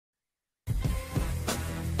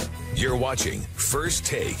You're watching First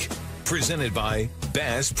Take, presented by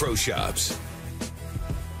Bass Pro Shops.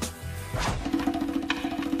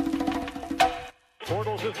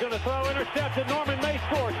 Bortles is going to throw, intercepted. Norman may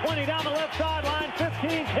score. 20 down the left sideline,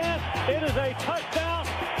 15-10. It is a touchdown.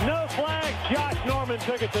 No flag. Josh Norman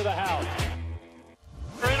took it to the house.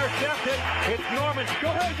 Intercepted. It's Norman. Go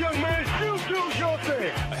ahead, young man. Shoot, do your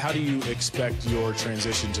thing. How do you expect your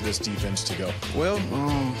transition to this defense to go? Well,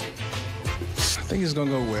 I think it's going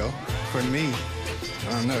to go well. For me,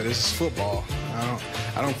 I don't know. This is football.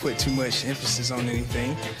 I don't put too much emphasis on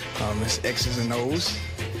anything. It's X's and O's.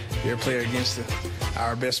 You're a player against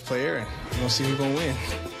our best player, and we're going to see who's going to win.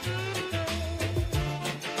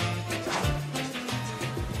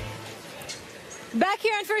 Back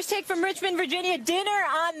here on First Take from Richmond, Virginia, dinner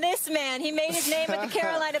on this man. He made his name at the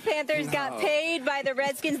Carolina Panthers, got paid by the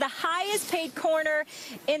Redskins, the highest paid corner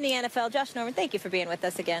in the NFL. Josh Norman, thank you for being with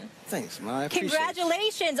us again. Thanks, man. I appreciate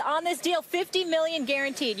Congratulations on this deal, $50 million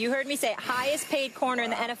guaranteed. You heard me say highest paid corner in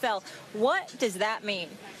the NFL. What does that mean?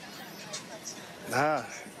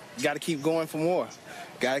 You got to keep going for more.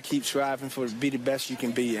 Got to keep striving to be the best you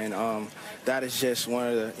can be, and that is just one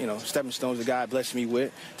of the stepping stones that God blessed me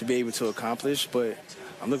with to be able to accomplish. But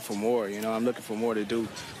I'm looking for more. I'm looking for more to do.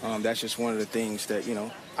 That's just one of the things that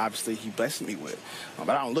obviously He blessed me with.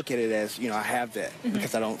 But I don't look at it as I have that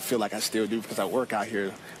because I don't feel like I still do because I work out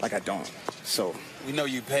here like I don't. So we know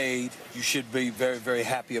you paid. You should be very, very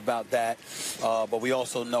happy about that. But we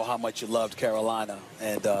also know how much you loved Carolina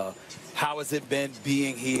and. How has it been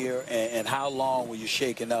being here, and how long were you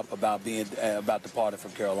shaken up about departing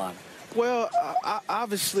from Carolina? Well,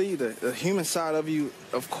 obviously, the human side of you,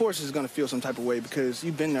 of course, is going to feel some type of way because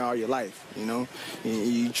you've been there all your life,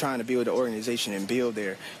 You're trying to build the organization and build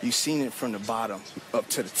there. You've seen it from the bottom up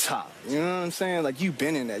to the top. You know what I'm saying? Like, you've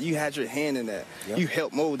been in that. You had your hand in that. Yep. You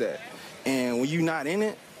helped mold that. And when you're not in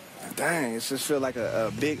it, dang, it just feels like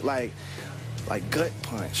a big, like gut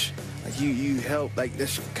punch. Like you help, like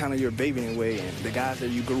that's kind of your baby in a way, and the guys that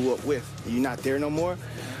you grew up with, you're not there no more.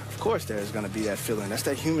 Of course there's going to be that feeling. That's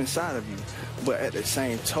that human side of you. But at the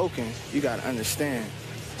same token, you got to understand,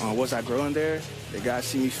 was I growing there? Did God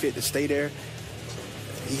see me fit to stay there?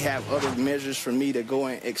 He have other measures for me to go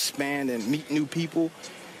and expand and meet new people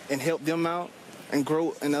and help them out and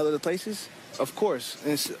grow in other places? Of course,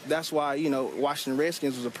 and that's why, Washington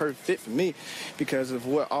Redskins was a perfect fit for me because of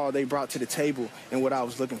what all they brought to the table and what I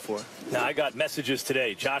was looking for. Now, I got messages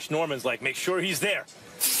today. Josh Norman's like, make sure he's there.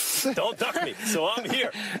 Don't duck me. So I'm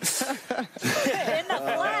here. In the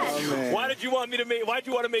flesh. Why'd you want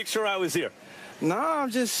to make sure I was here? No, I'm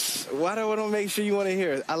just, why do I want to make sure you want to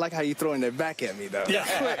hear it? I like how you're throwing that back at me, though. Yeah.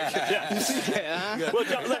 Well,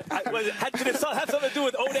 John, did it have something to do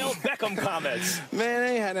with Odell Beckham comments? Man,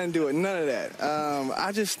 it ain't had nothing to do with none of that.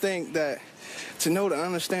 I just think that to know to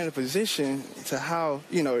understand the position to how,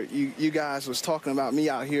 you guys was talking about me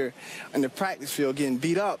out here in the practice field getting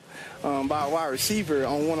beat up by a wide receiver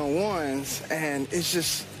on one-on-ones, and it's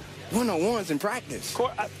just one-on-ones in practice.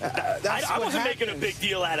 I wasn't making a big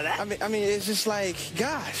deal out of that. I mean, it's just like,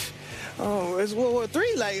 gosh. Oh, it's World War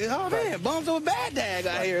III. Like, oh, man, bums of a bad dad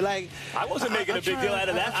out here. Like, I wasn't making a big deal out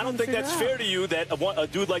of that. I don't think that's fair to you that a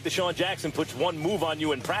dude like Deshaun Jackson puts one move on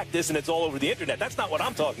you in practice and it's all over the internet. That's not what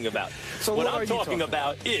I'm talking about. So what I'm talking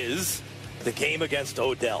about is the game against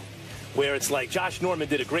Odell, where it's like Josh Norman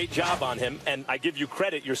did a great job on him, and I give you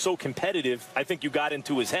credit. You're so competitive. I think you got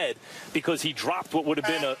into his head because he dropped what would have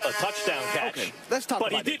been a touchdown catch. Okay, let's talk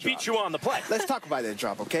about that. But he did beat you on the play. Let's talk about that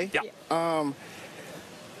drop, okay? Yeah.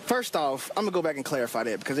 First off, I'm going to go back and clarify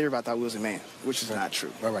that because everybody thought we was a man, which is not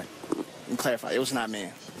true. All right. And clarify, it was not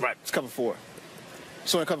man. Right. It's cover 4.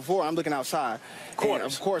 So in cover 4, I'm looking outside. Quarters.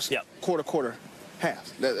 And of course, yep. quarter,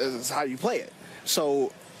 half. That's how you play it.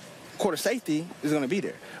 So quarter safety is going to be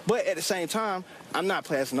there. But at the same time, I'm not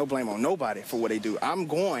placing no blame on nobody for what they do. I'm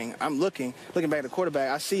looking back at the quarterback.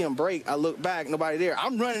 I see him break. I look back, nobody there.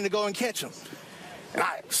 I'm running to go and catch him. And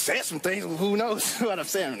I said some things, who knows what I'm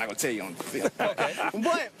saying. I'm not going to tell you on the field. Okay.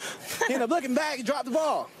 But, looking back, he dropped the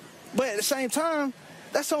ball. But at the same time,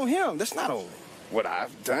 that's on him. That's not on what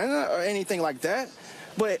I've done or anything like that.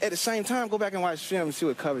 But at the same time, go back and watch film and see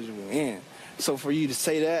what coverage we're in. So for you to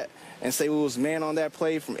say that and say we was man on that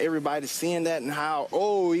play from everybody seeing that and how,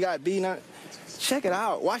 he got beaten up, check it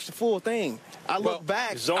out. Watch the full thing. I look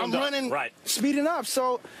back, I'm running, speeding up,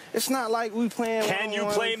 so it's not like we playing. Can you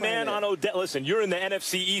play man on Odell? Listen, you're in the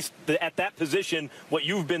NFC East at that position. What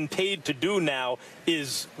you've been paid to do now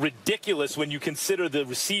is ridiculous when you consider the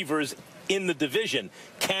receivers in the division.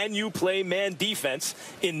 Can you play man defense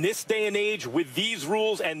in this day and age with these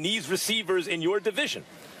rules and these receivers in your division?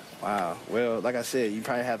 Wow. Well, like I said, you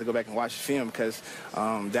probably have to go back and watch the film because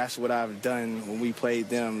that's what I've done when we played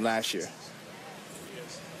them last year.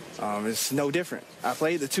 It's no different. I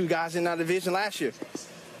played the two guys in our division last year,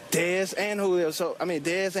 Dez and Odell. So I mean,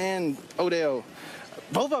 Dez and Odell,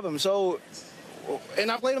 both of them. So,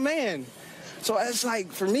 and I played a man. So it's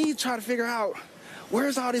like for me, try to figure out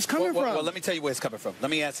where's all this coming from. Well, let me tell you where it's coming from.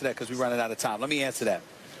 Let me answer that because we're running out of time. Let me answer that.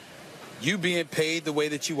 You being paid the way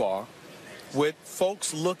that you are, with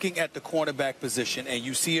folks looking at the cornerback position, and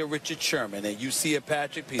you see a Richard Sherman, and you see a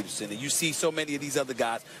Patrick Peterson, and you see so many of these other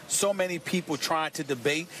guys, so many people trying to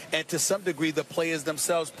debate, and to some degree the players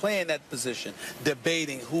themselves playing that position,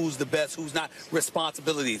 debating who's the best, who's not,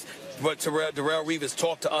 responsibilities. But Darrelle Reeves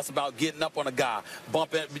talked to us about getting up on a guy,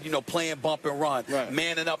 bumping, playing bump and run, right,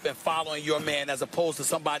 manning up and following your man as opposed to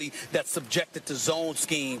somebody that's subjected to zone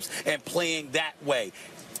schemes and playing that way.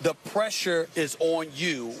 The pressure is on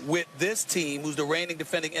you with this team, who's the reigning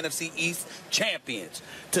defending NFC East champions,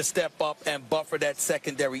 to step up and buffer that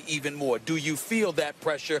secondary even more. Do you feel that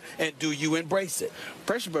pressure, and do you embrace it?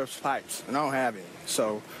 Pressure bursts pipes, and I don't have any.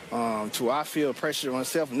 So, do I feel pressure on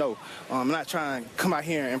myself? No. I'm not trying to come out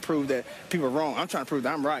here and prove that people are wrong. I'm trying to prove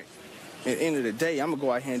that I'm right. At the end of the day, I'm going to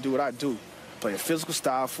go out here and do what I do. Play a physical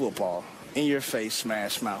style football. In your face,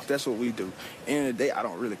 smash mouth. That's what we do. At the end of the day, I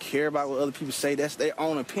don't really care about what other people say. That's their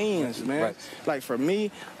own opinions, man. Right. Like for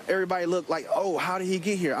me, everybody look like, oh, how did he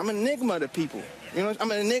get here? I'm an enigma to people. You know,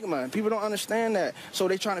 I'm an enigma. People don't understand that. So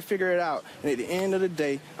they trying to figure it out. And at the end of the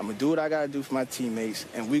day, I'm going to do what I got to do for my teammates.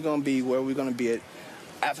 And we're going to be where we're going to be at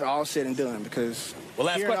after all said and done. Because well,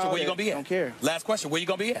 last question, where you going to be at? Don't care. Last question, where you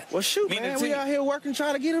going to be at? Well, shoot, man, we out here working,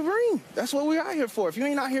 trying to get a ring. That's what we out here for. If you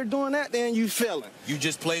ain't out here doing that, then you failing. You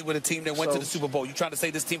just played with a team that went to the Super Bowl. You trying to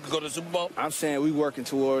say this team could go to the Super Bowl? I'm saying we working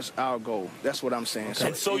towards our goal. That's what I'm saying.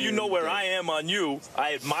 And so you know where I am on you.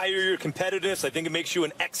 I admire your competitiveness. I think it makes you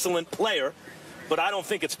an excellent player. But I don't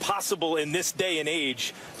think it's possible in this day and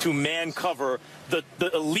age to man cover the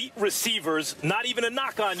elite receivers. Not even a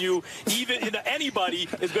knock on you. Even anybody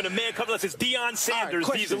is going to man cover unless it's Deion Sanders,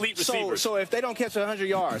 right, these elite receivers. So if they don't catch 100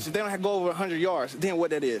 yards, if they don't have to go over 100 yards, then what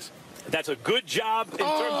that is? That's a good job in terms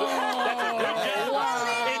of that's a good job.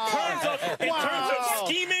 Wow. In terms of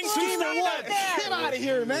scheming. What? Get out of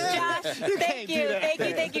here, man. Josh,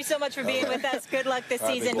 thank you so much for being with us. Good luck this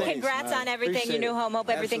season. Thanks, Congrats man. on everything. Appreciate Your new home. Hope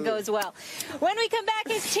everything goes well. When we come back,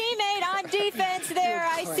 his teammate on defense there.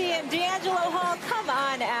 I see him. D'Angelo Hall, come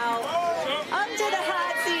on out. Up to the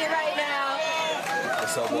hot seat right now.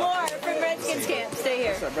 What's up, More from Redskins camp. Stay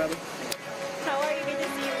here. What's up, brother? How are you? Good to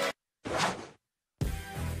see you.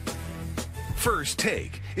 First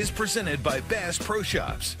Take is presented by Bass Pro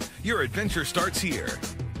Shops. Your adventure starts here.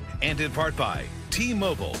 And in part by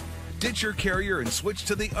T-Mobile. Ditch your carrier and switch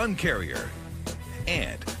to the Uncarrier.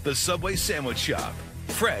 And the Subway Sandwich Shop.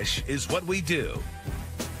 Fresh is what we do.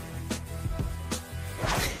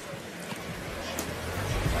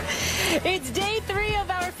 It's day 3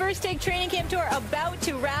 of our First Take training camp tour, about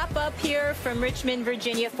to wrap up here from Richmond,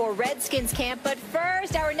 Virginia for Redskins camp. But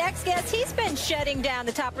first, our next guest, he's been shutting down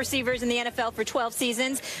the top receivers in the NFL for 12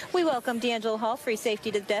 seasons. We welcome D'Angelo Hall, free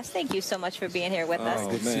safety to the desk. Thank you so much for being here with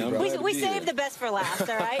us. Man, we saved the best for last,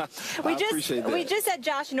 all right? We just had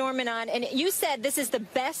Josh Norman on, and you said this is the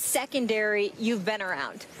best secondary you've been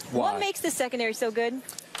around. Why? What makes the secondary so good?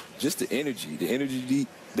 Just the energy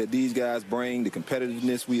that these guys bring, the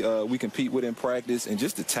competitiveness we compete with in practice, and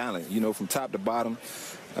just the talent, from top to bottom.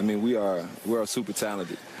 I mean, we're super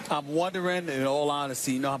talented. I'm wondering, in all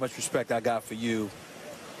honesty, you know how much respect I got for you.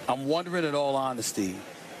 I'm wondering, in all honesty,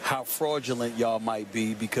 how fraudulent y'all might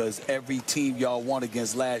be, because every team y'all won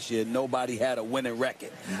against last year, nobody had a winning record.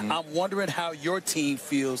 I'm wondering how your team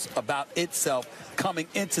feels about itself coming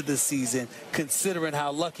into the season, considering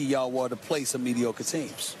how lucky y'all were to play some mediocre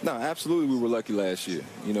teams. No, absolutely, we were lucky last year.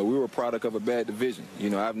 We were a product of a bad division.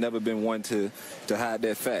 I've never been one to hide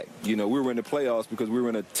that fact. We were in the playoffs because we were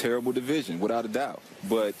in a terrible division, without a doubt.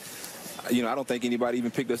 But I don't think anybody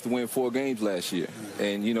even picked us to win 4 games last year.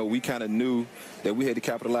 And, we kind of knew that we had to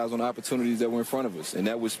capitalize on the opportunities that were in front of us, and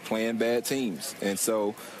that was playing bad teams. And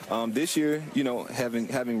so this year,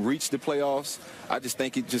 having reached the playoffs, I just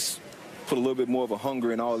think it just put a little bit more of a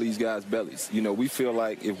hunger in all these guys' bellies. We feel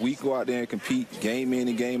like if we go out there and compete game in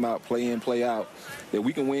and game out, play in, play out, that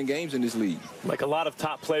we can win games in this league. Like a lot of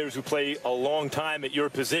top players who play a long time at your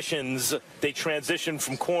positions, they transition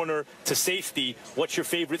from corner to safety. What's your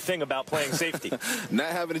favorite thing about playing safety?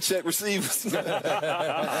 Not having to check receivers. In this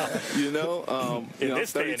I'm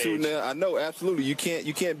 32 now. I know, absolutely. You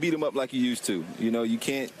can't beat them up like you used to. You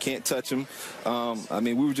can't touch them. I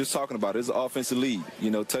mean, we were just talking about it. It's an offensive league.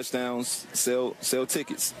 Touchdowns games, sell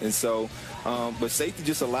tickets. And so, but safety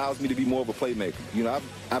just allows me to be more of a playmaker. You know,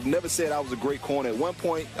 I've never said I was a great corner. At one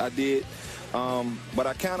point, I did. But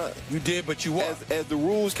I kind of... You did, but you were. As the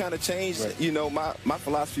rules kind of changed, right. You know, my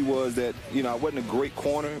philosophy was that, you know, I wasn't a great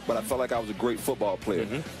corner, but I felt like I was a great football player.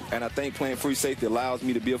 And I think playing free safety allows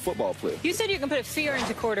me to be a football player. You said you can put a fear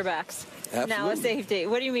into quarterbacks. Absolutely. Now a safety.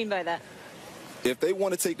 What do you mean by that? If they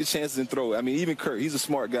want to take the chances and throw, I mean, even Kurt, he's a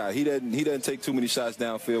smart guy. He doesn't take too many shots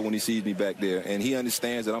downfield when he sees me back there. And he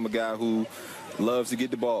understands that I'm a guy who loves to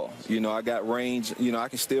get the ball. You know, I got range. You know, I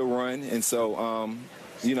can still run. And so...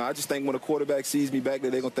 you know, I just think when a quarterback sees me back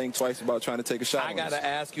there, they're going to think twice about trying to take a shot. I got to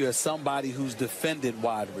ask you, as somebody who's defended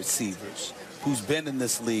wide receivers, who's been in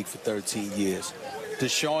this league for 13 years,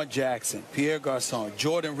 Deshaun Jackson, Pierre Garçon,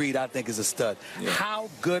 Jordan Reed, I think is a stud. Yeah.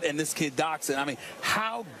 How good, and this kid Doxson, I mean,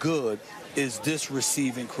 how good is this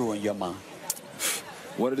receiving crew in your mind?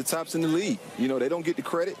 One of the tops in the league. You know, they don't get the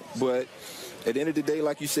credit, but at the end of the day,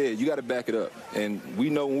 like you said, you got to back it up. And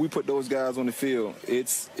we know when we put those guys on the field,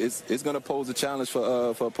 it's going to pose a challenge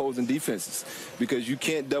for opposing defenses, because you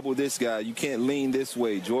can't double this guy. You can't lean this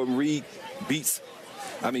way. Jordan Reed beats.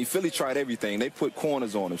 I mean, Philly tried everything. They put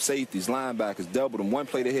corners on him, safeties, linebackers, doubled him. One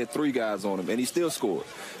play they had 3 guys on him, and he still scored.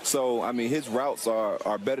 So, I mean, his routes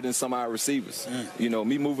are better than some of our receivers. You know,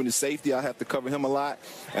 me moving to safety, I have to cover him a lot.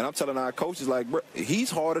 And I'm telling our coaches, like, bro,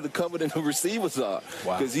 he's harder to cover than the receivers are,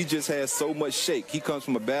 because he just has so much shake. He comes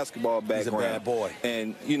from a basketball background. He's a bad boy.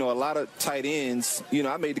 And, you know, a lot of tight ends, you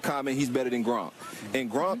know, I made the comment he's better than Gronk.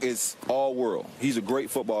 And Gronk is all world. He's a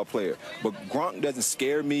great football player. But Gronk doesn't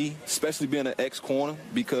scare me, especially being an ex-corner,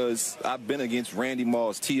 because I've been against Randy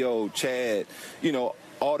Moss, T.O., Chad, you know,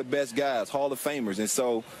 all the best guys, Hall of Famers. And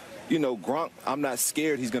so, you know, Gronk, I'm not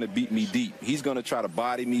scared he's going to beat me deep. He's going to try to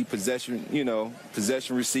body me, possession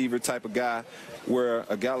receiver type of guy, where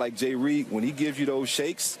a guy like Jay Reed, when he gives you those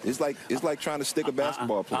shakes, it's like trying to stick a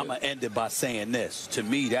basketball player. I'm going to end it by saying this. To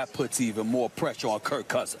me, that puts even more pressure on Kirk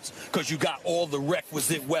Cousins, because you got all the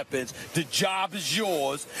requisite weapons. The job is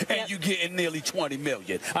yours, and you're getting nearly $20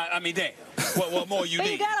 million. I mean, damn. What more you need?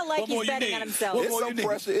 But you got to like he's betting on himself.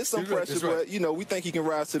 It's some pressure, but, you know, we think he can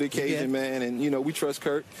rise to the occasion, man, and, you know, we trust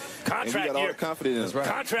Kirk. Contract and we got all the confidence in him.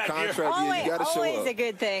 Contract year. You got to show up. Always a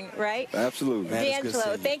good thing, right? Absolutely.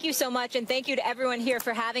 D'Angelo, thank you so much, and thank you to everyone here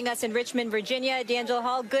for having us in Richmond, Virginia. D'Angelo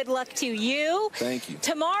Hall, good luck to you. Thank you.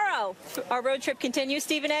 Tomorrow, our road trip continues,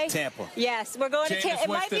 Stephen A. Tampa. Yes, we're going to Tampa. It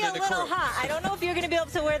might be a little hot. I don't know if you're going to be able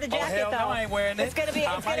to wear the jacket, though. No, I ain't wearing it. It's going to be a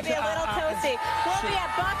little toasty. We'll be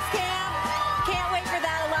at Bucks Camp. Can't wait for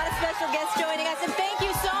that. A lot of special guests joining us. And thank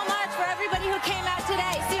you so much for everybody